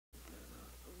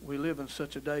we live in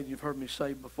such a day, you've heard me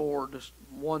say before, just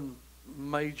one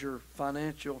major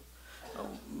financial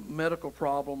medical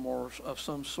problem or of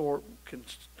some sort can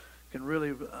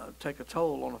really take a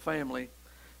toll on a family.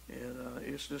 And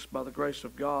it's just by the grace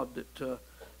of God that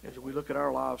as we look at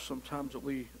our lives, sometimes that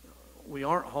we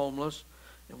aren't homeless,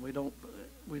 and we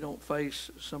don't face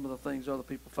some of the things other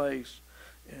people face.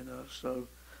 And so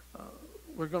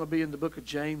we're going to be in the book of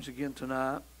James again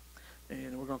tonight,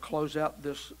 and we're going to close out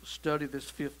this study, this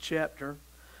 5th chapter.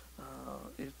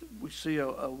 We see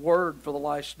a word for the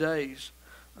last days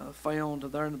found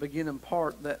there in the beginning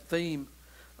part, that theme.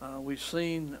 We've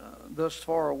seen thus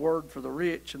far a word for the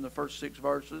rich in the first 6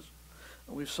 verses.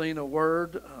 We've seen a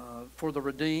word for the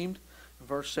redeemed in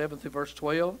verse 7 through verse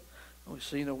 12. We've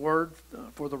seen a word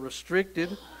for the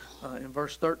restricted in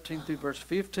verse 13 through verse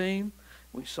 15.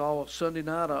 We saw Sunday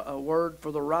night a word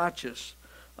for the righteous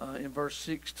in verse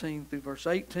 16 through verse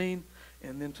 18.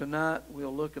 And then tonight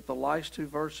we'll look at the last 2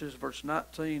 verses, verse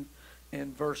 19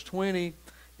 and verse 20.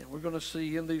 And we're going to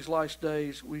see in these last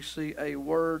days, we see a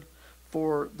word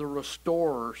for the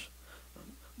restorers.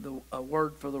 A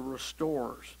word for the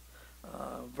restorers.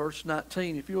 Verse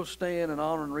 19, if you'll stand in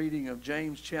honor and reading of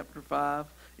James chapter 5,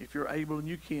 if you're able and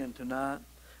you can tonight,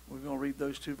 we're going to read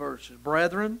those 2 verses.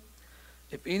 Brethren,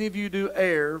 if any of you do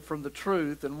err from the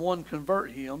truth, and one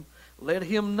convert him, let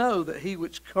him know that he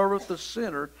which covereth the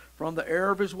sinner from the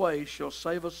error of his ways shall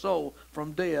save a soul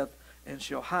from death, and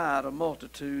shall hide a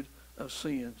multitude of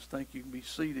sins. Thank you. You can be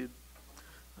seated.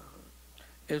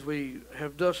 As we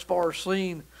have thus far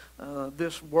seen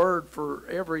this word for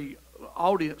every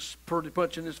audience pretty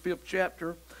much in this 5th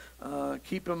chapter,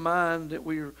 keep in mind that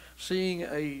we're seeing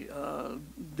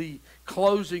the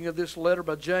closing of this letter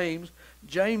by James.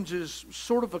 James is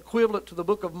sort of equivalent to the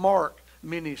book of Mark,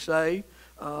 many say.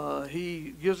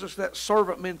 He gives us that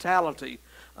servant mentality.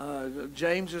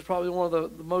 James is probably one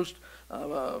of the most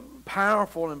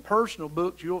powerful and personal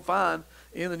books you'll find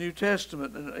in the New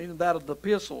Testament, and in that of the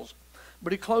epistles.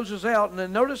 But he closes out, and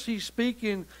then notice he's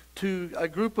speaking to a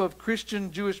group of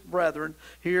Christian Jewish brethren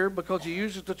here, because he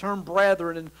uses the term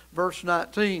brethren in verse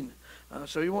 19.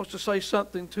 So he wants to say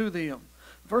something to them.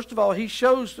 First of all, he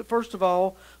shows,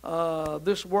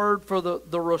 this word for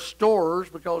the restorers,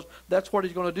 because that's what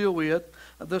he's going to deal with,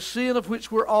 the sin of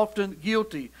which we're often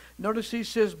guilty. Notice he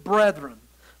says brethren.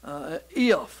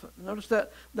 If. Notice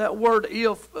that word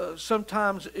if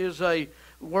sometimes is a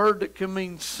word that can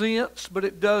mean since, but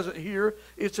it doesn't here.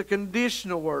 It's a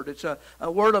conditional word. It's a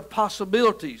word of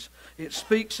possibilities. It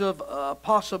speaks of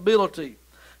possibility.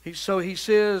 So he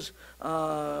says,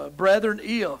 brethren,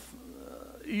 if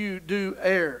you do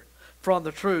err from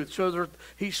the truth. So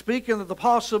he's speaking of the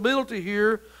possibility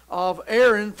here of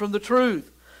erring from the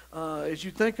truth. As you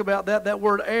think about that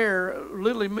word err,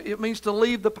 literally it means to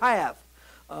leave the path.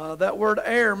 That word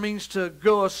err means to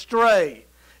go astray.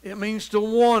 It means to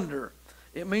wander.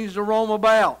 It means to roam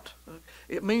about.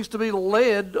 It means to be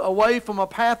led away from a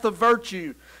path of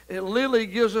virtue. It literally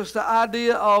gives us the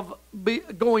idea of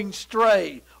going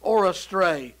stray or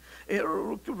astray. It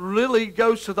really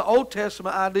goes to the Old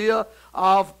Testament idea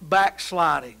of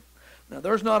backsliding. Now,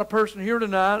 there's not a person here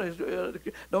tonight,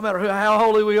 no matter how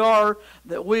holy we are,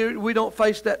 that we don't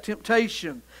face that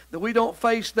temptation, that we don't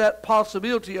face that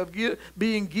possibility of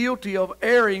being guilty of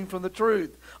erring from the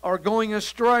truth, or going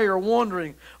astray, or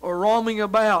wandering, or roaming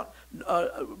about.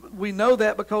 We know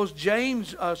that because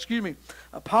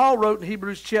Paul wrote in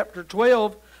Hebrews chapter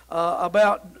 12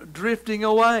 about drifting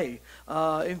away.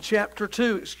 In chapter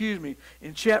 2,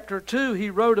 he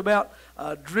wrote about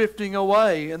drifting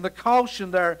away. And the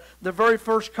caution there, the very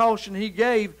first caution he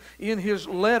gave in his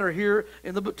letter here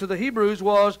in the book to the Hebrews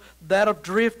was that of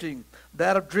drifting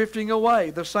away.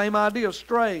 The same idea of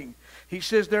straying. He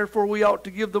says, therefore, we ought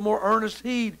to give the more earnest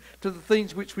heed to the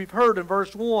things which we've heard in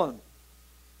verse 1.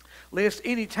 Lest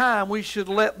any time we should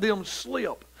let them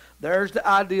slip. There's the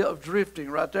idea of drifting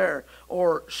right there,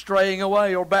 or straying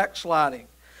away, or backsliding.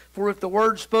 For if the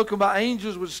word spoken by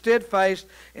angels was steadfast,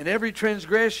 and every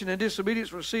transgression and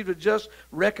disobedience received a just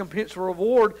recompense or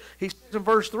reward, he says in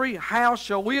verse 3, how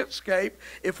shall we escape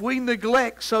if we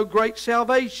neglect so great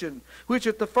salvation, which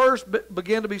at the first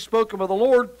began to be spoken by the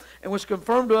Lord, and was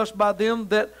confirmed to us by them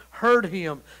that heard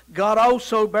him, God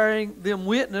also bearing them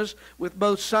witness with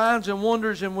both signs and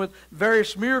wonders, and with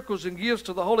various miracles and gifts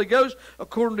to the Holy Ghost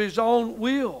according to his own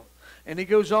will. And he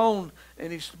goes on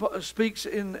and he speaks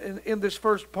in this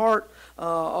first part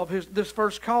of this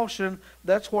first caution.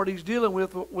 That's what he's dealing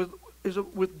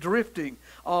with drifting,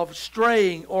 of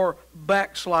straying or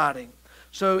backsliding.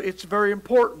 So it's very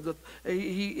important that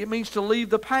it means to leave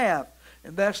the path.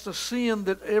 And that's the sin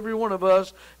that every one of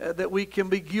us that we can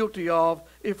be guilty of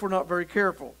if we're not very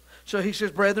careful. So he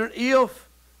says, brethren, if,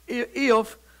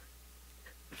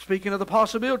 speaking of the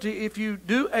possibility, if you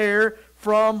do err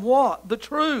from what? The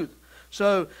truth.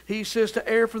 So he says to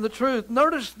err from the truth.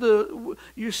 Notice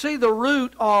you see the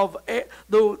root of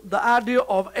the idea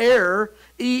of error,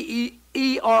 E-R-R-O-R,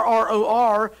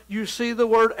 you see the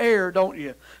word err, don't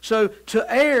you? So to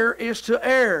err is to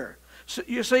err. So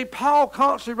you see, Paul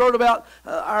constantly wrote about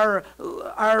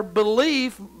our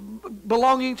belief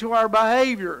belonging to our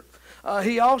behavior.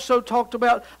 He also talked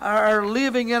about our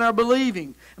living and our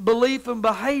believing. Belief and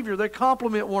behavior, they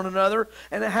complement one another.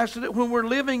 And it has to do, when we're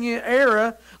living in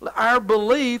error, our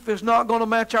belief is not going to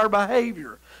match our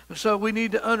behavior. So we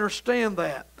need to understand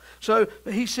that. So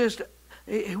he says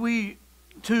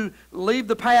to leave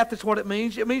the path, that's what it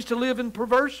means. It means to live in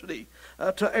perversity,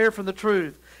 to err from the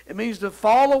truth. It means to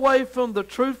fall away from the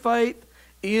true faith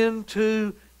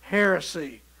into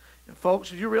heresy. And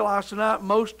folks, you realize tonight,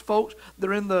 most folks that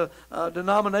are in the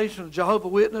denomination of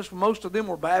Jehovah's Witness, most of them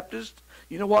were Baptists.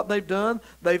 You know what they've done?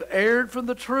 They've erred from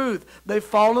the truth. They've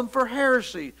fallen for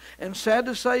heresy. And sad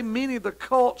to say, many of the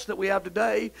cults that we have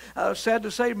today, sad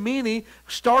to say, many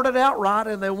started out right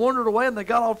and they wandered away and they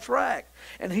got off track.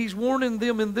 And he's warning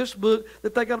them in this book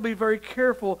that they got to be very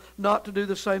careful not to do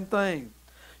the same thing.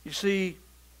 You see,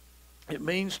 it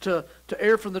means to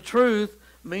err from the truth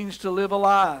means to live a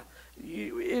lie.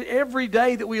 Every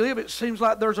day that we live, it seems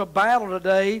like there's a battle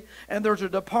today, and there's a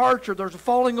departure, there's a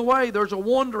falling away, there's a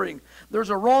wandering, there's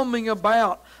a roaming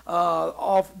about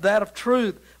of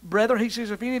truth. Brethren, he says,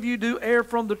 if any of you do err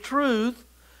from the truth,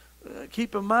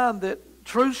 keep in mind that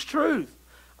truth's truth.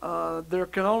 There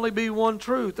can only be one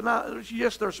truth. And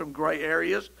yes, there's some gray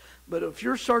areas, but if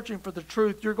you're searching for the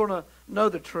truth, you're going to know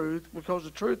the truth, because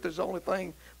the truth is the only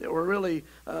thing that will really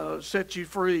set you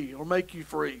free or make you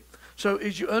free. So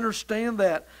as you understand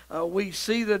that, we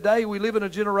see today we live in a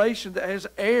generation that has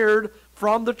erred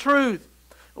from the truth.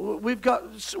 We've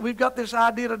got this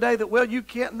idea today that, well, you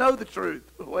can't know the truth.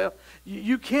 Well,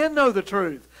 you can know the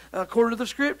truth. According to the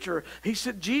Scripture,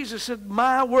 Jesus said,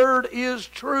 my word is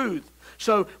truth.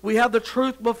 So we have the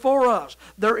truth before us.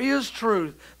 There is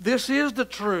truth. This is the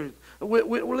truth.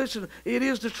 Listen, it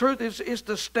is the truth. It's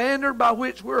the standard by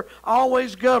which we're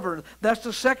always governed. That's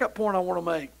the second point I want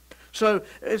to make. So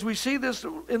as we see this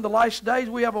in the last days,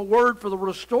 we have a word for the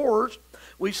restorers.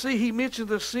 We see he mentions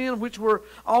the sin which we're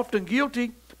often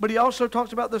guilty, but he also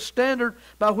talks about the standard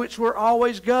by which we're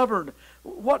always governed.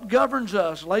 What governs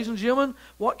us, ladies and gentlemen?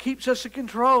 What keeps us in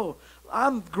control?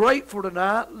 I'm grateful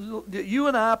tonight that you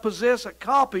and I possess a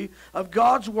copy of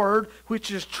God's Word,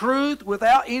 which is truth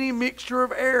without any mixture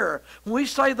of error. When we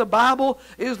say the Bible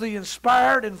is the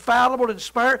inspired, infallible,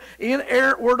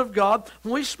 inerrant Word of God,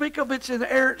 when we speak of its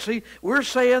inerrancy, we're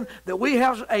saying that we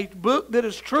have a book that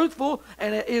is truthful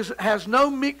and it has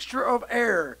no mixture of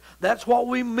error. That's what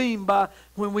we mean by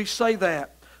when we say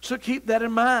that. So keep that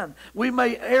in mind. We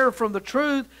may err from the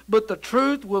truth, but the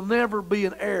truth will never be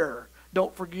an error.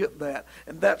 Don't forget that.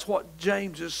 And that's what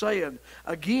James is saying.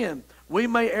 Again, we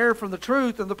may err from the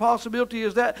truth, and the possibility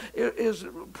is that it is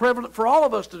prevalent for all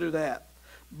of us to do that.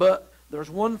 But there's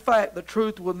one fact: the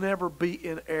truth will never be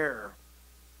in error.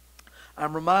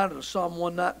 I'm reminded of Psalm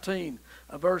 119,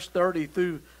 verse 30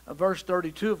 through verse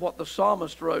 32 of what the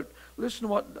psalmist wrote. Listen to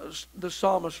what the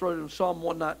psalmist wrote in Psalm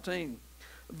 119,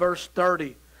 verse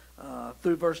 30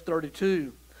 through verse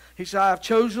 32. He said, I have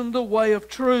chosen the way of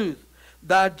truth.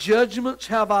 Thy judgments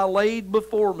have I laid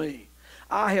before me.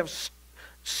 I have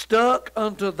stuck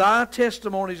unto thy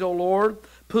testimonies, O Lord.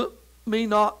 Put me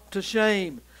not to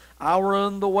shame. I will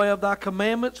run the way of thy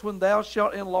commandments when thou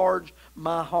shalt enlarge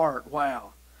my heart.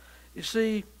 Wow. You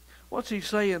see, what's he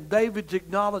saying? David's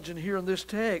acknowledging here in this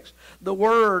text, the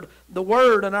Word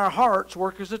and our hearts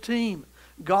work as a team.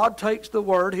 God takes the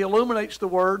Word, he illuminates the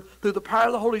Word through the power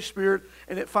of the Holy Spirit,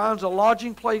 and it finds a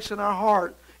lodging place in our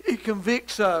heart. It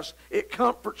convicts us. It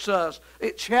comforts us.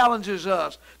 It challenges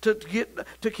us to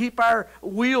keep our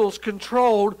wheels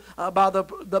controlled by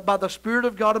the Spirit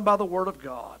of God and by the Word of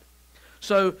God.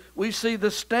 So we see the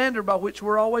standard by which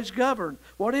we're always governed.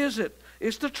 What is it?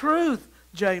 It's the truth,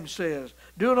 James says.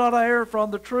 Do not err from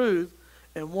the truth,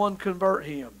 and one convert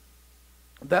him.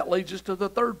 That leads us to the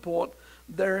third point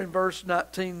there in verse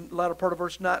 19, latter part of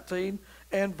verse 19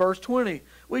 and verse 20.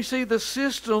 We see the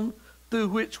system through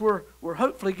which we're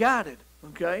hopefully guided,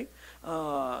 okay?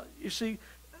 You see,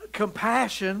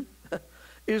 compassion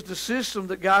is the system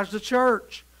that guides the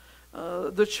church.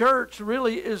 The church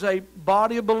really is a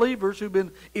body of believers who've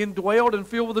been indwelled and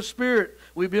filled with the Spirit.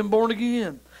 We've been born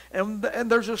again. And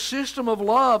there's a system of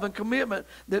love and commitment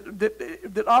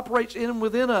that operates in and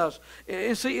within us.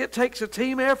 And see, it takes a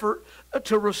team effort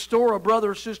to restore a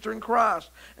brother or sister in Christ.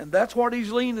 And that's what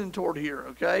he's leaning toward here,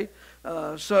 okay?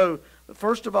 So,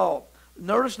 first of all,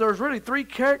 notice there's really three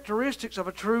characteristics of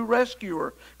a true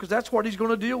rescuer, because that's what he's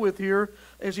going to deal with here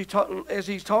as he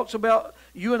talks about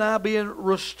you and I being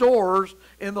restorers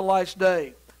in the last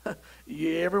day.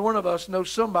 Yeah, every one of us knows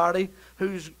somebody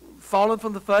who's fallen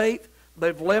from the faith.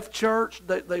 They've left church.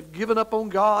 They've given up on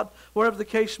God, whatever the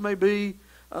case may be,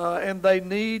 and they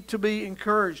need to be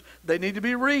encouraged. They need to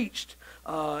be reached,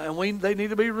 and they need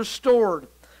to be restored.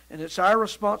 And it's our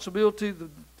responsibility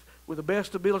with the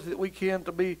best ability that we can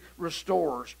to be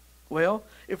restorers. Well,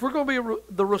 if we're going to be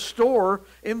the restorer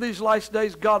in these last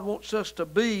days God wants us to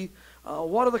be,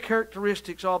 what are the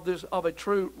characteristics of a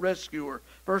true rescuer?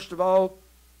 First of all,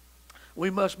 we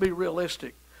must be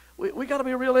realistic. We got to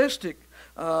be realistic.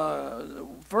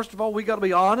 First of all, we got to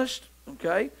be honest.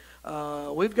 Okay,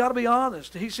 we've got to be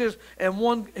honest. He says,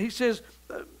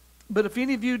 but if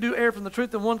any of you do err from the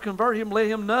truth and one convert him, let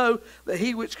him know that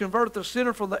he which converteth a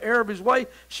sinner from the error of his way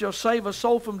shall save a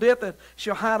soul from death and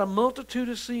shall hide a multitude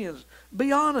of sins.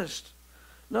 Be honest.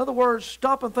 In other words,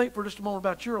 stop and think for just a moment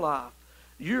about your life.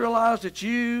 You realize that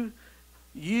you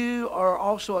are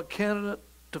also a candidate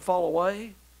to fall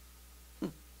away.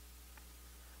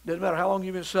 Doesn't matter how long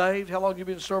you've been saved, how long you've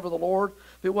been serving the Lord,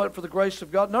 if it wasn't for the grace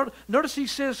of God. Notice he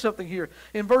says something here.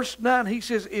 In verse 9, he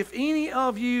says, if any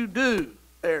of you do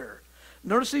err.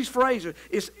 Notice these phrases.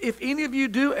 It's, if any of you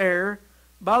do err.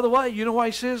 By the way, you know why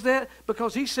he says that?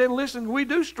 Because he said, listen, we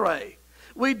do stray.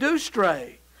 We do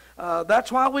stray.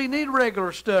 That's why we need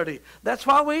regular study. That's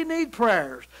why we need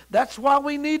prayers. That's why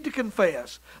we need to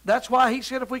confess. That's why he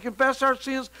said if we confess our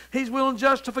sins, he's willing and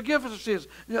just to forgive us our sins.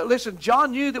 You know, listen,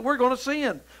 John knew that we're going to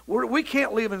sin. We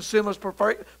can't live in sinless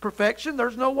perfection.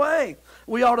 There's no way.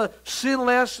 We ought to sin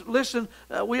less. Listen,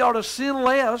 we ought to sin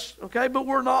less, okay, but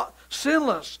we're not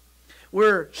sinless.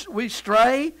 We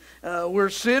stray. We're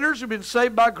sinners who've been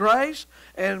saved by grace.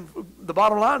 And the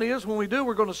bottom line is, when we do,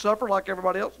 we're going to suffer like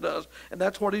everybody else does. And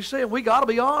that's what he's saying. We got to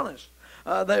be honest.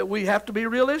 That we have to be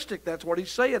realistic. That's what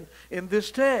he's saying in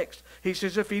this text. He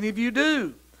says, if any of you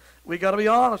do, we got to be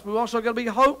honest. We also got to be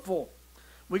hopeful.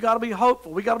 We got to be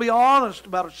hopeful. We got to be honest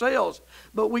about ourselves.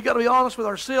 But we got to be honest with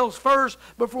ourselves first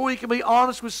before we can be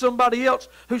honest with somebody else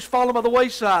who's fallen by the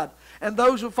wayside. And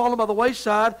those who've fallen by the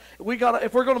wayside,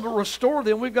 if we're going to restore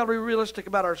them, we've got to be realistic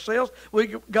about ourselves.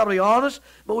 We've got to be honest,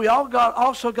 but we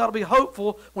also got to be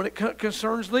hopeful when it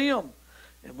concerns them.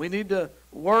 And we need to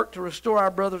work to restore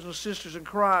our brothers and sisters in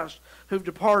Christ who've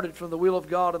departed from the will of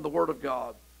God and the Word of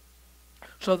God,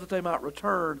 so that they might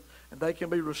return and they can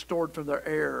be restored from their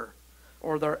error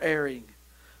or their erring.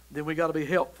 Then we got to be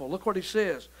helpful. Look what he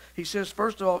says. He says,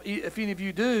 first of all, if any of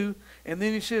you do, and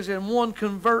then he says, and one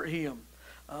convert him.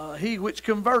 He which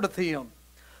converteth him.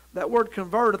 That word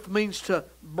converteth means to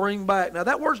bring back. Now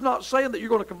that word's not saying that you're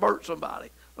going to convert somebody.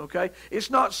 Okay? It's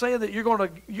not saying that you're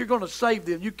going to save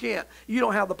them. You can't. You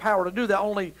don't have the power to do that.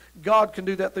 Only God can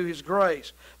do that through his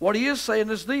grace. What he is saying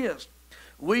is this.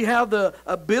 We have the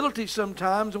ability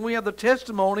sometimes, and we have the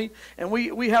testimony, and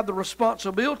we have the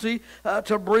responsibility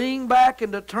to bring back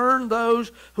and to turn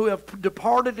those who have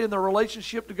departed in their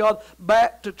relationship to God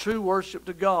back to true worship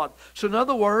to God. So in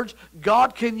other words,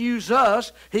 God can use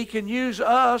us. He can use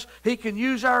us. He can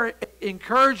use our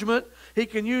encouragement. He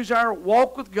can use our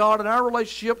walk with God and our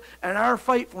relationship and our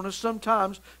faithfulness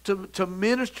sometimes to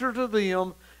minister to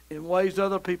them in ways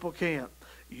other people can't.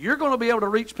 You're going to be able to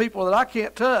reach people that I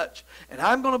can't touch. And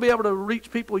I'm going to be able to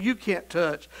reach people you can't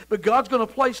touch. But God's going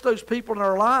to place those people in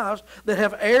our lives that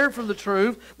have erred from the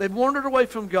truth. They've wandered away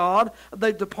from God.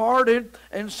 They've departed.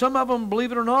 And some of them,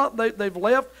 believe it or not, they've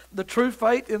left the true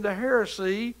faith into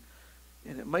heresy.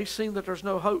 And it may seem that there's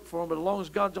no hope for them, but as long as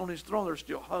God's on his throne, there's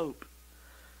still hope.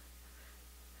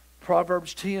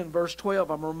 Proverbs 10, verse 12,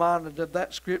 I'm reminded of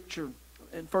that scripture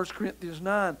in 1 Corinthians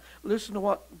 9. Listen to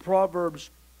what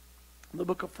the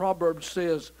book of Proverbs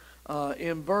says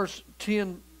in verse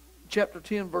 10, chapter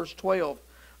 10, verse 12.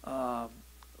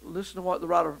 Listen to what the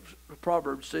writer of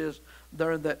Proverbs says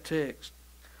there in that text.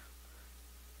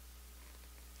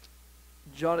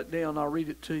 Jot it down, I'll read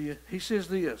it to you. He says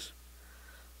this,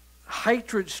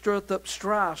 hatred stirreth up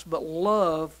strife, but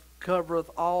love covereth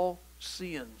all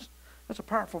sins. That's a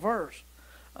powerful verse.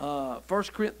 1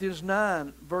 Corinthians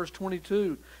 9, verse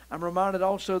 22. I'm reminded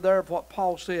also there of what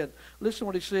Paul said. Listen to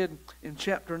what he said in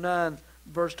chapter 9,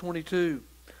 verse 22.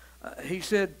 He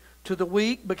said, to the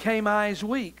weak became I as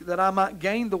weak, that I might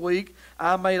gain the weak.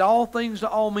 I made all things to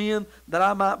all men, that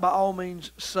I might by all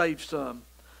means save some.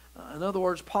 In other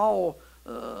words, Paul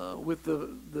with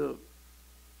the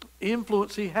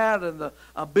influence he had and the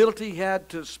ability he had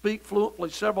to speak fluently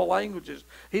several languages.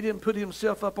 He didn't put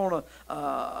himself up on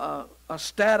a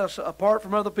status apart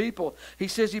from other people. He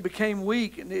says he became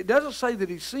weak. And it doesn't say that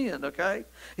he sinned, okay?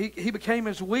 He became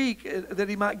as weak that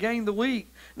he might gain the weak.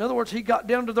 In other words, he got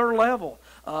down to their level.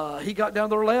 He got down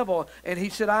to their level, and he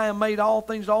said, I am made all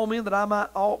things to all men, that I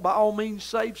might by all means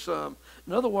save some.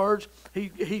 In other words,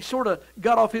 he sort of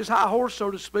got off his high horse,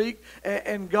 so to speak,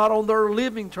 and got on their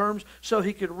living terms so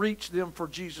he could reach them for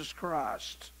Jesus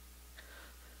Christ.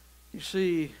 You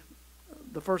see,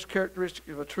 the first characteristic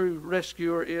of a true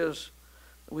rescuer is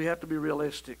we have to be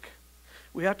realistic.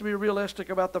 We have to be realistic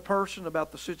about the person,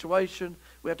 about the situation.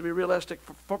 We have to be realistic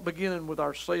for beginning with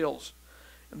ourselves.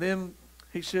 And then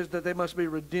he says that they must be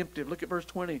redemptive. Look at verse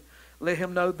 20. Let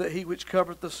him know that he which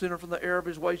covereth the sinner from the error of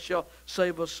his way shall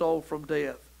save a soul from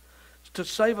death. To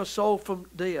save a soul from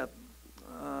death.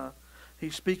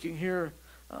 He's speaking here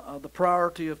of the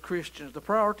priority of Christians. The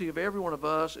priority of every one of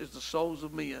us is the souls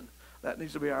of men. That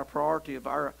needs to be our priority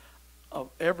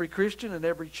of every Christian and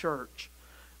every church.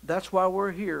 That's why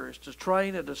we're here, is to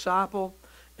train a disciple,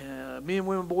 men,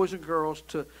 women, boys, and girls,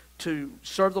 to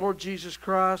serve the Lord Jesus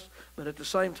Christ, but at the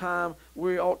same time,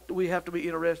 we have to be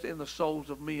interested in the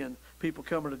souls of men, people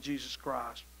coming to Jesus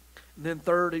Christ. And then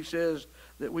third, he says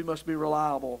that we must be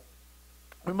reliable.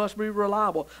 We must be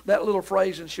reliable. That little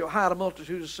phrase, and shall hide a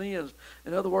multitude of sins.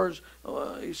 In other words,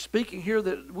 he's speaking here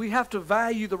that we have to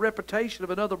value the reputation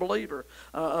of another believer,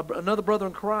 another brother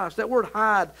in Christ. That word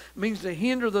hide means to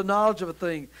hinder the knowledge of a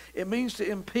thing. It means to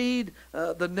impede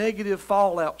the negative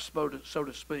fallout, so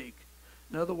to speak.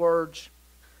 In other words,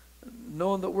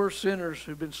 knowing that we're sinners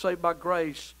who've been saved by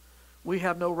grace, we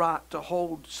have no right to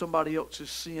hold somebody else's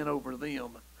sin over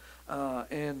them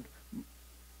and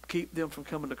keep them from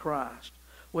coming to Christ.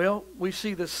 Well, we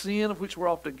see the sin of which we're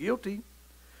often guilty.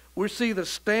 We see the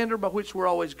standard by which we're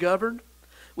always governed.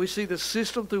 We see the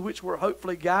system through which we're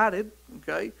hopefully guided.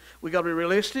 Okay, we got to be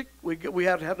realistic. We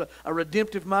have to have a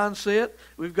redemptive mindset.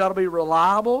 We've got to be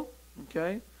reliable.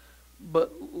 Okay,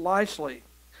 but lastly,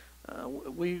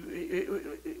 we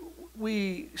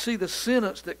see the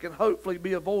sentence that can hopefully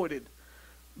be avoided.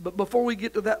 But before we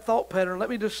get to that thought pattern, let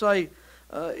me just say,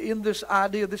 in this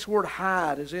idea, this word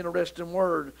hide is an interesting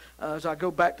word. As I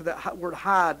go back to that word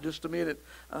hide just a minute,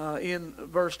 in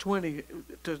verse 20,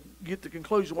 to get the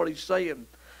conclusion of what he's saying.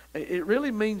 It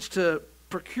really means to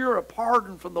procure a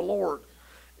pardon from the Lord.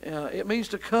 It means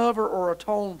to cover or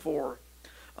atone for.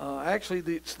 Actually,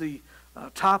 it's the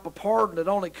type of pardon that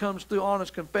only comes through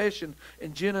honest confession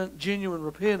and genuine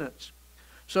repentance.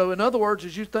 So in other words,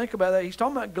 as you think about that, he's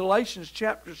talking about Galatians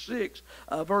chapter 6,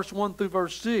 verse 1 through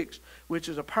verse 6, which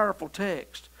is a powerful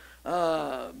text.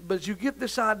 But you get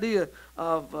this idea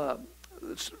of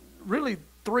really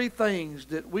three things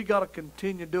that we got to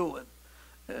continue doing,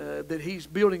 that he's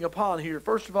building upon here.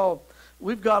 First of all,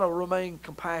 we've got to remain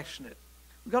compassionate.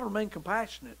 We've got to remain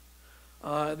compassionate.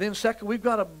 Then second, we've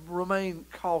got to remain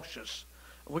cautious.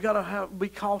 We've got to be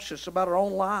cautious about our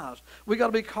own lives. We've got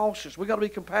to be cautious. We've got to be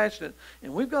compassionate.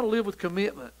 And we've got to live with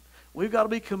commitment. We've got to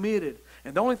be committed.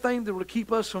 And the only thing that will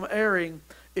keep us from erring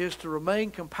is to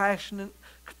remain compassionate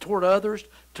toward others,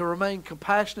 to remain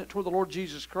compassionate toward the Lord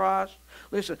Jesus Christ.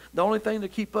 Listen, the only thing to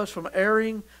keep us from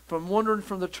erring, from wandering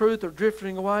from the truth or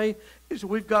drifting away, is that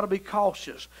we've got to be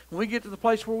cautious. When we get to the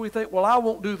place where we think, well, I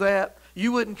won't do that,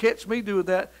 you wouldn't catch me doing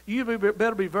that, you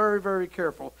better be very, very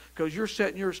careful, because you're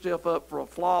setting yourself up for a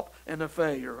flop and a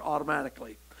failure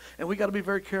automatically. And we got to be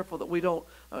very careful that we don't,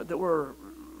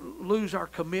 lose our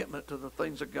commitment to the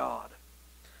things of God.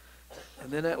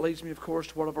 And then that leads me, of course,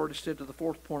 to what I've already said, to the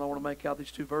fourth point I want to make out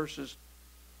these two verses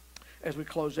as we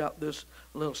close out this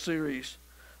little series.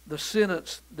 The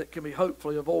sentence that can be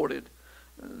hopefully avoided.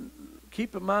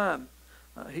 Keep in mind,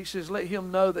 he says, let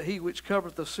him know that he which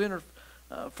covereth the sinner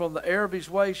from the error of his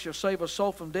way shall save a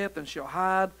soul from death, and shall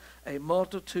hide a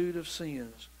multitude of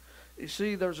sins. You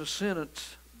see, there's a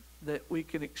sentence that we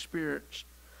can experience,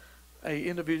 an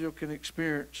individual can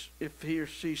experience if he or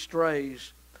she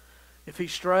strays. If he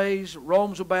strays,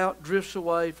 roams about, drifts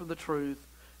away from the truth,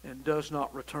 and does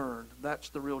not return. That's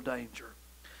the real danger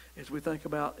as we think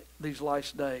about these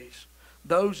last days.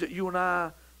 Those that you and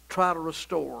I try to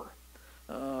restore,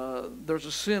 there's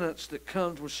a sentence that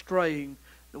comes with straying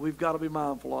that we've got to be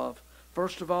mindful of.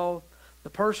 First of all,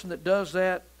 the person that does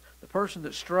that, the person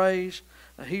that strays,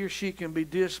 he or she can be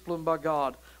disciplined by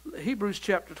God. Hebrews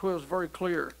chapter 12 is very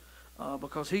clear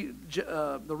because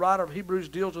the writer of Hebrews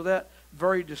deals with that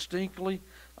very distinctly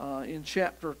in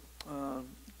chapter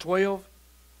 12.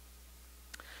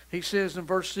 He says in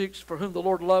verse 6, for whom the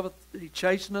Lord loveth, he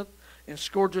chasteneth, and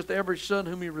scourgeth every son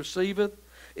whom he receiveth.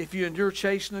 If you endure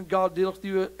chastening, God dealeth with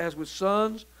you as with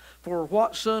sons. For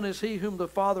what son is he whom the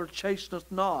Father chasteneth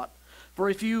not? For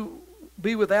if you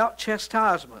be without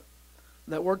chastisement,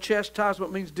 that word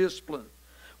chastisement means discipline,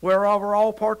 whereof are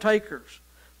all partakers,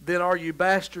 then are you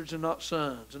bastards and not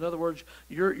sons. In other words,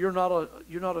 you're not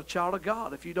a child of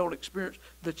God if you don't experience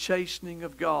the chastening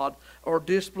of God or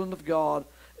discipline of God.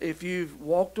 If you've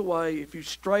walked away, if you've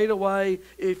strayed away,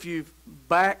 if you've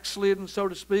backslidden, so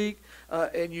to speak,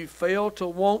 and you fail to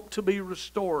want to be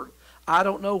restored. I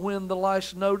don't know when the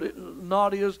last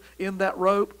knot is in that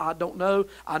rope. I don't know.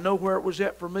 I know where it was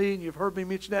at for me, and you've heard me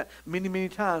mention that many, many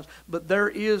times. But there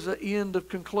is an end of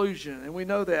conclusion, and we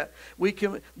know that.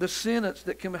 The sentence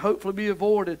that can hopefully be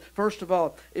avoided, first of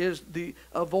all, is the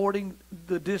avoiding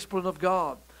the discipline of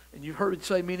God. And you've heard it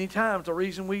say many times, the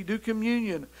reason we do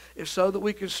communion is so that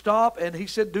we can stop, and he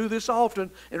said, do this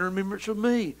often in remembrance of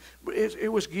me.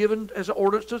 It was given as an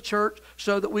ordinance to the church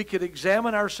so that we could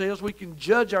examine ourselves, we can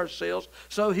judge ourselves,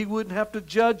 so he wouldn't have to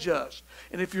judge us.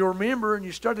 And if you remember, and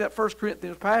you study that 1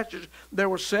 Corinthians passage, there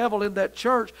were several in that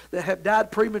church that had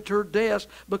died premature deaths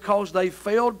because they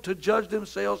failed to judge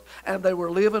themselves, and they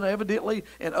were living evidently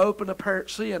in open apparent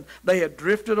sin. They had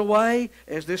drifted away,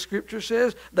 as this scripture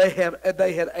says. They had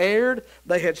erred,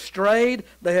 they had strayed,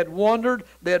 they had wandered,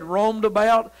 they had roamed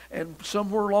about, and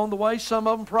somewhere along the way, some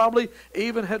of them probably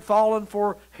even had fallen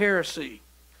for heresy.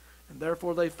 And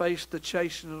therefore they faced the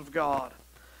chastening of God.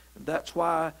 And that's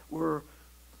why we're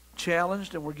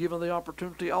challenged, and we're given the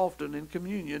opportunity often in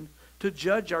communion to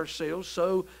judge ourselves,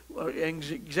 and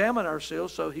examine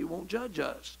ourselves so he won't judge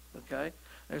us, okay,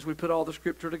 as we put all the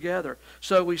scripture together.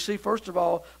 So we see, first of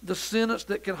all, the sentence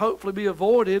that can hopefully be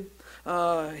avoided.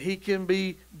 He can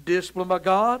be disciplined by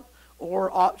God,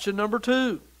 or option number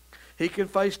 2, he can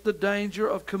face the danger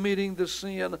of committing the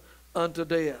sin unto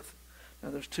death. Now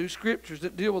there's 2 scriptures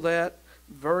that deal with that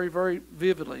very, very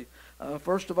vividly.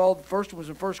 First of all, the first one was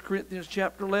in 1 Corinthians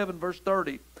chapter 11, verse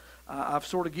 30. I've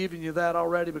sort of given you that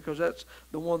already because that's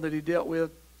the one that he dealt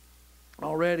with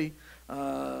already.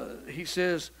 He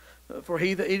says, for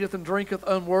he that eateth and drinketh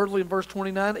unworthily, in verse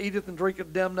 29, eateth and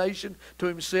drinketh damnation to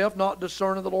himself, not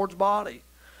discerning the Lord's body.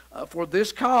 For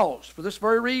this cause, for this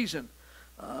very reason,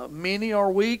 many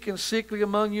are weak and sickly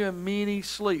among you, and many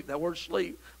sleep. That word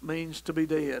sleep means to be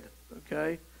dead.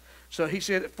 Okay? So he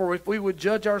said, for if we would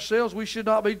judge ourselves, we should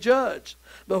not be judged.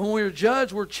 But when we are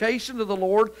judged, we're chastened to the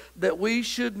Lord, that we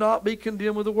should not be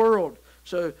condemned with the world.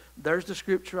 So there's the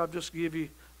scripture I've just give you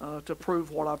to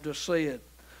prove what I've just said.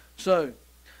 So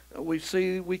we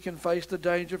see we can face the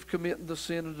danger of committing the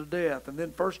sin unto death. And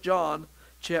then 1 John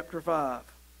chapter 5.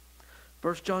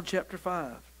 1 John chapter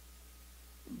 5,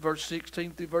 verse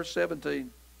 16 through verse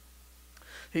 17.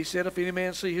 He said, if any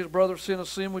man see his brother sin a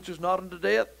sin which is not unto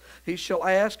death, he shall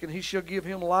ask, and he shall give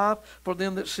him life for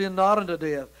them that sin not unto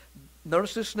death.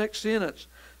 Notice this next sentence.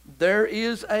 There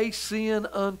is a sin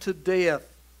unto death.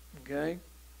 Okay?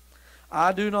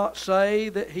 I do not say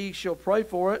that he shall pray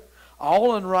for it.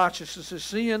 All unrighteousness is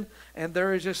sin, and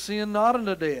there is a sin not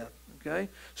unto death. Okay?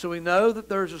 So we know that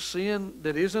there's a sin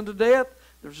that is unto death.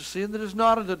 There's a sin that is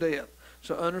not unto death.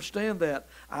 So understand that.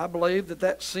 I believe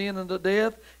that sin unto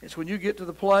death is when you get to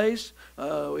the place,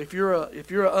 if you're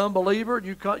an unbeliever,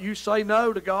 you say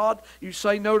no to God, you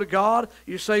say no to God,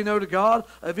 you say no to God,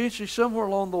 eventually somewhere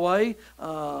along the way,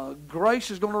 grace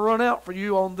is going to run out for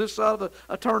you on this side of the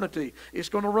eternity. It's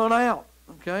going to run out.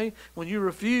 Okay? When you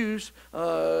refuse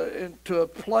into a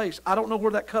place, I don't know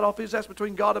where that cutoff is. That's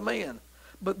between God and man.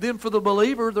 But then for the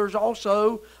believer, there's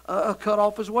also a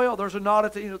cutoff as well. There's a knot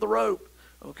at the end of the rope.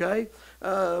 Okay?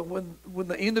 When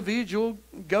the individual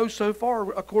goes so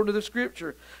far, according to the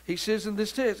scripture, he says in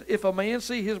this text, if a man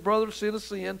see his brother sin a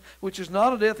sin, which is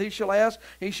not a death, he shall ask,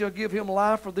 he shall give him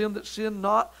life for them that sin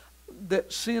not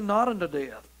unto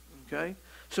death. Okay?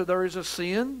 So there is a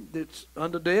sin that's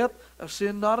unto death, a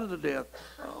sin not unto death.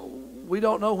 We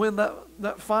don't know when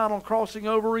that final crossing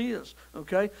over is.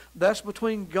 Okay? That's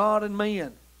between God and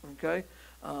man. Okay?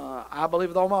 I believe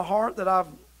with all my heart that I've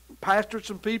pastored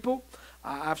some people.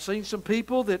 I've seen some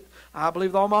people that I believe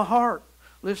with all my heart.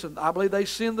 Listen, I believe they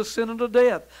sinned the sin unto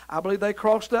death. I believe they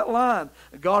crossed that line.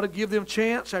 God would give them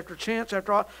chance after chance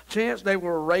after chance. They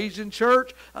were raised in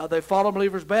church. They followed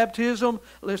believers' baptism.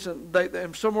 Listen,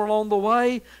 and somewhere along the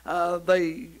way,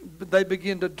 they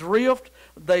begin to drift.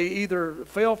 They either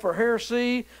fell for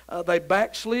heresy, they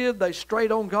backslid, they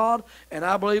strayed on God, and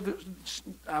I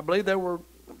believe they were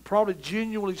probably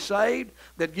genuinely saved.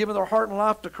 They'd given their heart and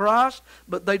life to Christ,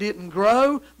 but they didn't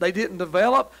grow, they didn't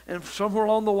develop, and somewhere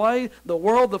along the way, the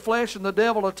world, the flesh, and the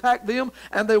devil attacked them,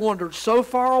 and they wandered so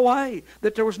far away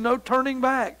that there was no turning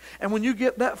back. And when you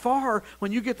get that far,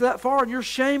 and you're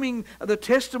shaming the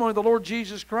testimony of the Lord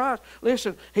Jesus Christ,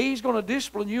 listen, He's going to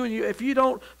discipline you, and if you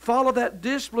don't follow that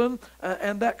discipline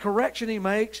and that correction He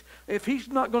makes, if He's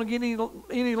not going to get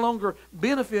any longer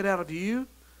benefit out of you,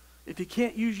 if He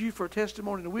can't use you for a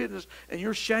testimony and a witness, and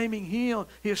you're shaming Him,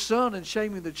 His Son, and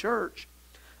shaming the church,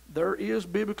 there is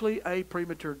biblically a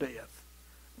premature death.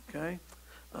 Okay,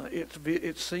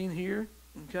 it's seen here.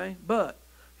 Okay, but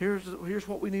here's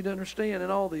what we need to understand in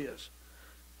all this.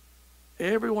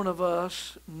 Every one of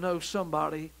us knows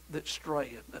somebody that's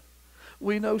straying.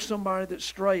 We know somebody that's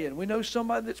straying. We know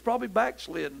somebody that's probably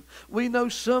backslidden. We know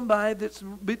somebody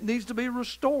that needs to be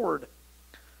restored.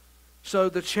 So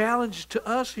the challenge to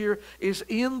us here is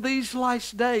in these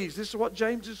last days. This is what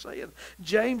James is saying.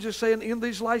 James is saying in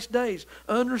these last days,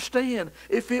 understand,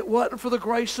 if it wasn't for the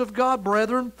grace of God,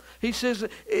 brethren, he says,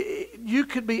 you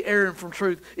could be erring from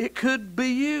truth. It could be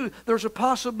you. There's a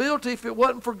possibility if it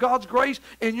wasn't for God's grace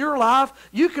in your life,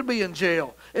 you could be in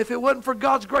jail. If it wasn't for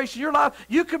God's grace in your life,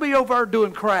 you could be over there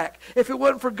doing crack. If it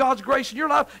wasn't for God's grace in your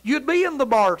life, you'd be in the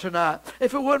bar tonight.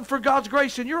 If it wasn't for God's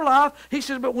grace in your life, he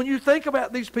says, but when you think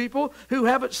about these people who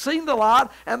haven't seen the light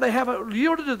and they haven't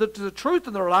yielded to the truth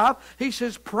in their life, he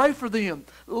says, pray for them,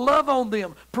 love on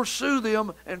them, pursue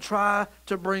them, and try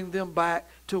to bring them back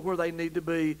to where they need to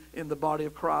be in the body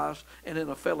of Christ and in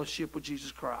a fellowship with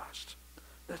Jesus Christ.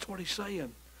 That's what he's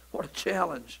saying. What a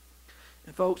challenge.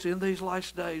 And folks, in these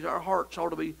last days, our hearts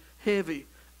ought to be heavy.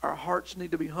 Our hearts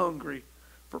need to be hungry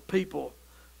for people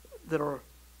that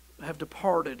have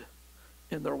departed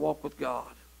in their walk with God.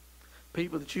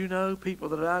 People that you know, people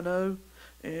that I know,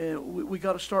 and we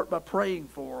got to start by praying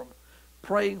for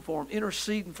them,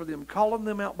 interceding for them, calling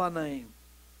them out by name.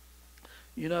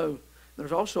 You know,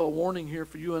 there's also a warning here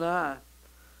for you and I,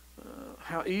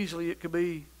 how easily it could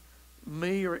be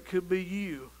me or it could be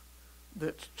you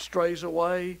that strays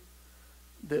away,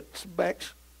 that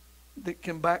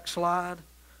can backslide,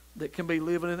 that can be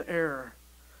living in error.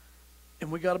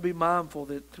 And we got to be mindful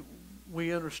that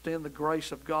we understand the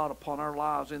grace of God upon our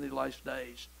lives in these last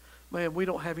days. Man, we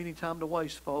don't have any time to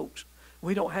waste, folks.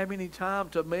 We don't have any time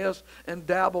to mess and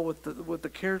dabble with the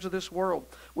cares of this world.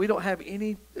 We don't have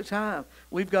any time.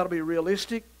 We've got to be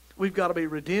realistic. We've got to be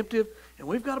redemptive. And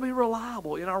we've got to be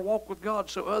reliable in our walk with God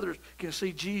so others can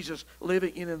see Jesus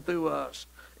living in and through us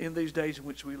in these days in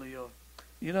which we live.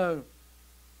 You know,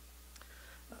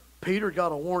 Peter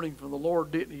got a warning from the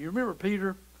Lord, didn't he? You remember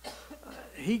Peter?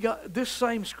 He got this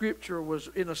same scripture was,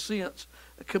 in a sense,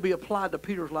 could be applied to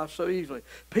Peter's life so easily.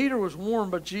 Peter was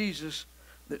warned by Jesus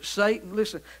that Satan,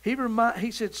 listen,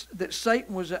 he said that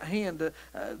Satan was at hand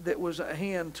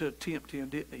to tempt him,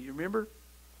 didn't he? You remember?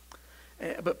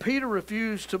 But Peter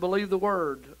refused to believe the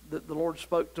word that the Lord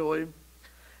spoke to him,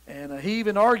 and he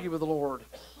even argued with the Lord.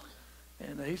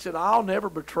 And he said, "I'll never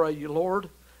betray you, Lord."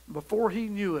 Before he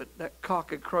knew it, that cock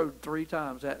had crowed 3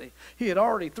 times, hadn't he? He had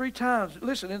already 3 times,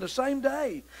 listen, in the same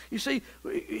day. You see,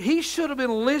 he should have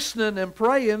been listening and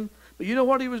praying, but you know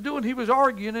what he was doing? He was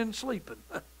arguing and sleeping.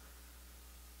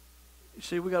 You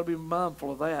see, we got to be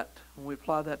mindful of that when we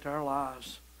apply that to our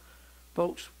lives.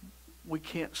 Folks, we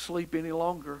can't sleep any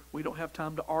longer. We don't have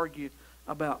time to argue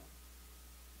about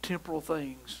temporal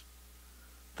things,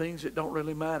 things that don't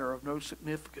really matter, of no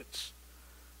significance.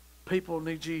 People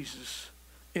need Jesus.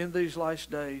 In these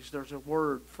last days, there's a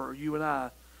word for you and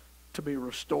I to be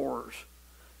restorers.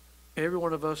 Every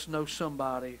one of us knows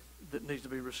somebody that needs to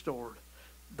be restored.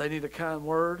 They need a kind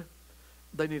word.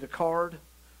 They need a card.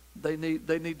 They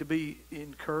need to be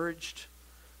encouraged.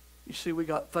 You see, we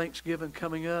got Thanksgiving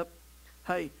coming up.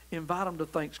 Hey, invite them to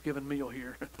Thanksgiving meal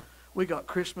here. We got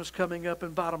Christmas coming up.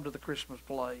 Invite them to the Christmas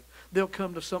play. They'll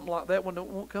come to something like that one. They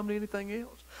won't come to anything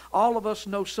else. All of us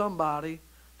know somebody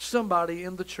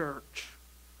in the church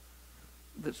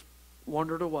that's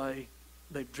wandered away.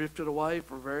 They've drifted away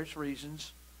for various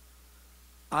reasons.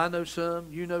 I know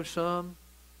some. You know some.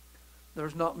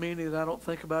 There's not many that I don't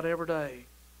think about every day.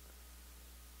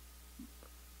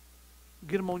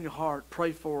 Get them on your heart.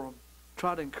 Pray for them.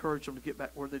 Try to encourage them to get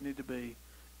back where they need to be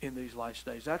in these last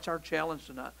days. That's our challenge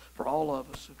tonight for all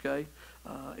of us, okay,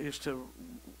 is to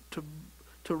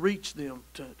reach them,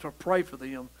 to pray for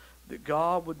them, that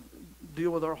God would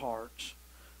deal with our hearts,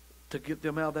 to get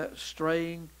them out of that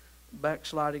straying,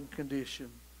 backsliding condition.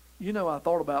 You know, I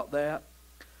thought about that.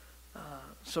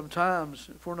 Sometimes,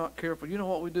 if we're not careful, you know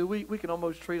what we do? We can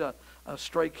almost treat a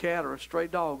stray cat or a stray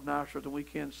dog nicer than we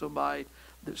can somebody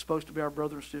that's supposed to be our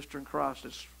brother and sister in Christ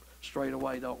that's strayed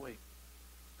away, don't we?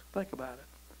 Think about it.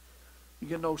 You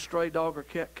get an old stray dog or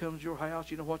cat comes to your house,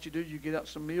 you know what you do? You get out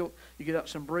some milk, you get out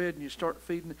some bread, and you start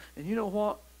feeding it. And you know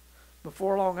what?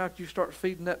 Before long, after you start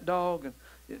feeding that dog, and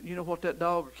you know what that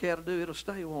dog or cat will do? It'll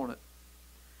stay, won't it?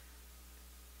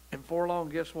 And before long,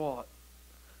 guess what?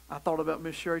 I thought about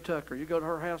Miss Sherry Tucker. You go to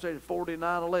her house, there are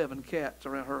 49, cats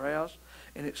around her house.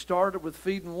 And it started with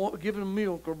giving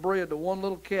milk or bread to one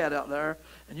little cat out there.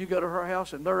 And you go to her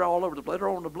house, and they're all over the place. They're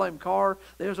on the blame car.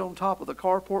 They're on top of the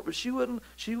carport, but she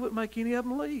wouldn't make any of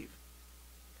them leave.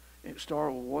 And it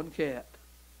started with one cat.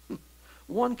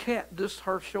 One cat, just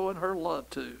her showing her love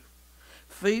to.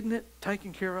 Feeding it,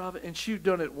 taking care of it, and she'd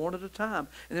done it one at a time.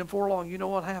 And then before long, you know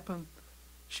what happened?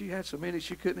 She had so many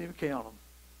she couldn't even count them.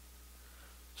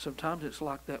 Sometimes it's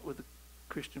like that with the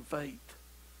Christian faith.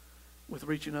 With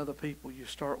reaching other people, you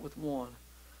start with one.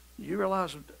 You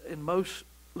realize in most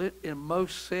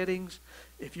settings,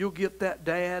 if you'll get that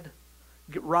dad,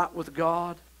 get right with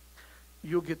God,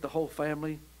 you'll get the whole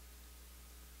family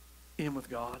in with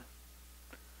God.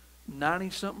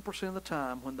 90-something% of the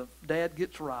time, when the dad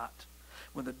gets right,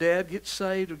 when the dad gets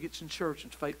saved or gets in church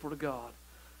and faithful to God,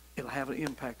 it'll have an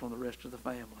impact on the rest of the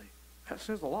family. That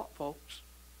says a lot, folks.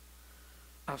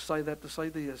 I say that to say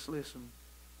this. Listen,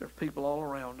 there's people all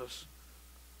around us,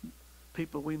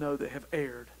 people we know that have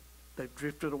erred. They've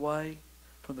drifted away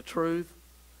from the truth.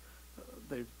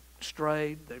 They've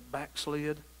strayed. They've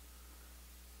backslid.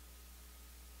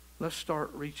 Let's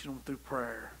start reaching them through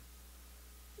prayer.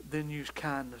 Then use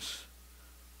kindness.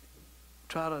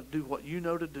 Try to do what you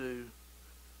know to do.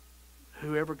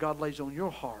 Whoever God lays on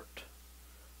your heart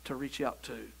to reach out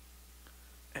to.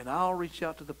 And I'll reach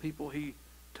out to the people He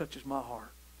touches my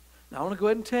heart. Now, I want to go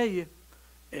ahead and tell you,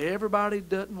 everybody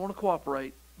doesn't want to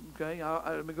cooperate. Okay?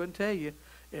 Let me go ahead and tell you,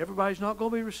 everybody's not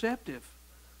going to be receptive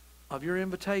of your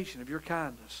invitation, of your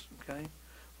kindness. Okay?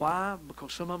 Why?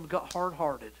 Because some of them got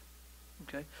hard-hearted.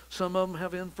 Okay? Some of them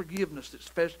have unforgiveness that's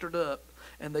festered up,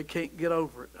 and they can't get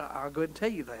over it. I'll go ahead and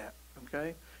tell you that.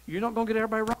 Okay? You're not going to get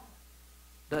everybody wrong.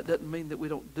 That doesn't mean that we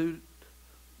don't do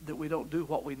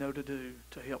what we know to do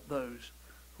to help those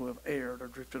who have erred or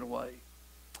drifted away.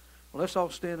 Well, let's all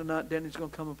stand tonight. Danny's going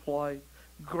to come and play.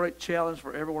 Great challenge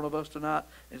for every one of us tonight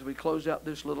as we close out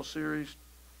this little series.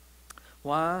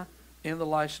 Why? In the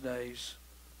last days.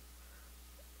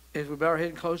 As we bow our head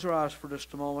and close our eyes for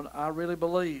just a moment, I really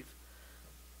believe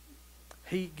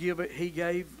He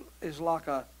gave is like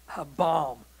a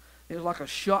bomb. It was like a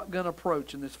shotgun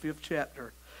approach in this 5th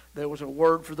chapter. There was a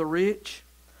word for the rich.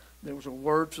 There was a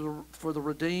word for the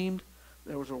redeemed.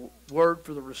 There was a word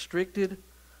for the restricted.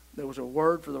 There was a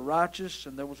word for the righteous,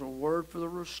 and there was a word for the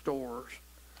restorers.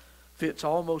 Fits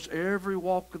almost every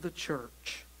walk of the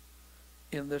church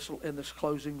in this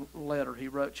closing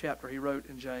chapter he wrote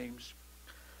in James.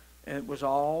 And it was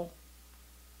all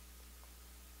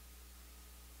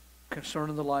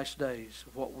concerning the last days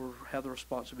of what we have the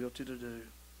responsibility to do.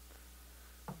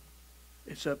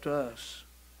 It's up to us.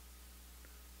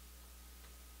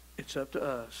 It's up to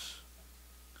us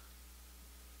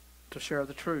to share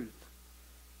the truth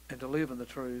and to live in the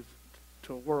truth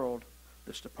to a world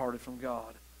that's departed from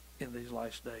God in these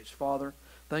last days. Father,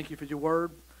 thank you for your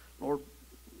word. Lord,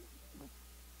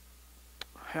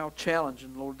 how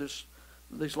challenging, Lord,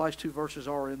 these last 2 verses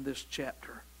are in this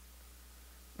chapter.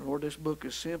 Lord, this book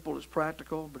is simple, it's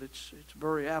practical, but it's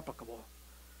very applicable.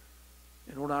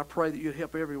 And Lord, I pray that you'd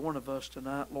help every one of us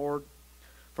tonight, Lord,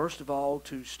 first of all,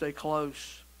 to stay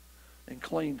close and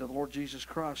cling to the Lord Jesus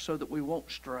Christ so that we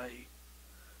won't stray,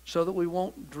 so that we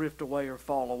won't drift away or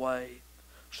fall away,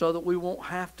 so that we won't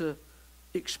have to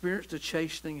experience the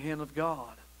chastening hand of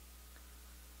God.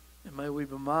 And may we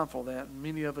be mindful of that. And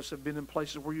many of us have been in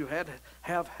places where you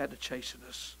have had to chasten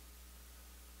us.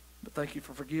 But thank you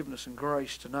for forgiveness and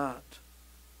grace tonight.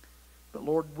 But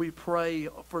Lord, we pray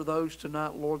for those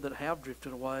tonight, Lord, that have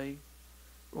drifted away.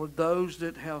 Lord, those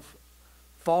that have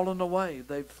fallen away,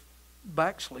 they've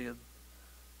backslid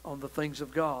on the things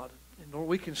of God. And Lord,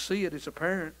 we can see it as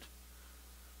apparent.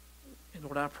 And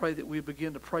Lord, I pray that we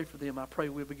begin to pray for them. I pray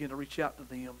we begin to reach out to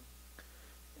them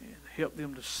and help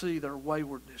them to see their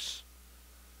waywardness.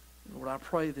 And Lord, I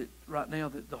pray that right now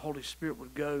that the Holy Spirit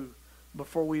would go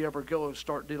before we ever go and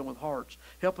start dealing with hearts.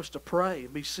 Help us to pray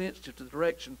and be sensitive to the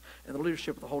direction and the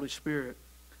leadership of the Holy Spirit.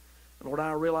 And Lord,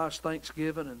 I realize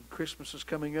Thanksgiving and Christmas is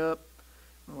coming up.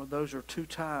 And Lord, those are 2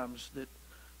 times that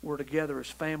we're together as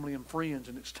family and friends,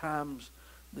 and it's times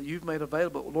that you've made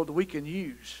available, Lord, that we can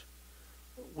use.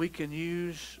 We can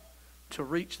use to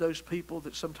reach those people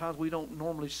that sometimes we don't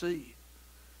normally see.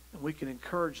 And we can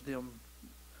encourage them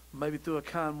maybe through a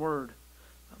kind word,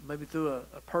 maybe through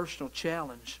a personal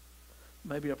challenge,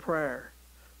 maybe a prayer,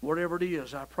 Whatever it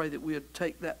is, I pray that we'd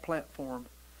take that platform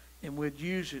and we'd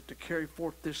use it to carry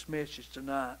forth this message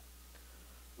tonight,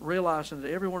 realizing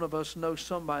that every one of us knows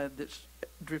somebody that's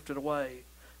drifted away.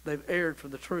 They've erred from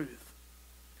the truth.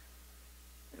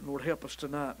 And Lord, help us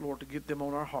tonight, Lord, to get them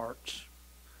on our hearts.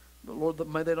 But Lord,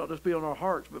 may they not just be on our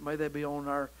hearts, but may they be on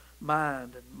our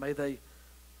mind, and may they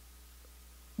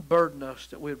burden us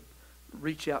that we'd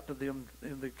reach out to them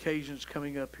in the occasions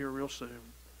coming up here real soon.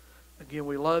 Again,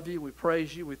 we love you, we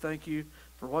praise you, we thank you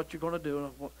for what you're going to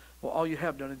do and all you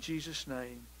have done. In Jesus'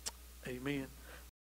 name, amen.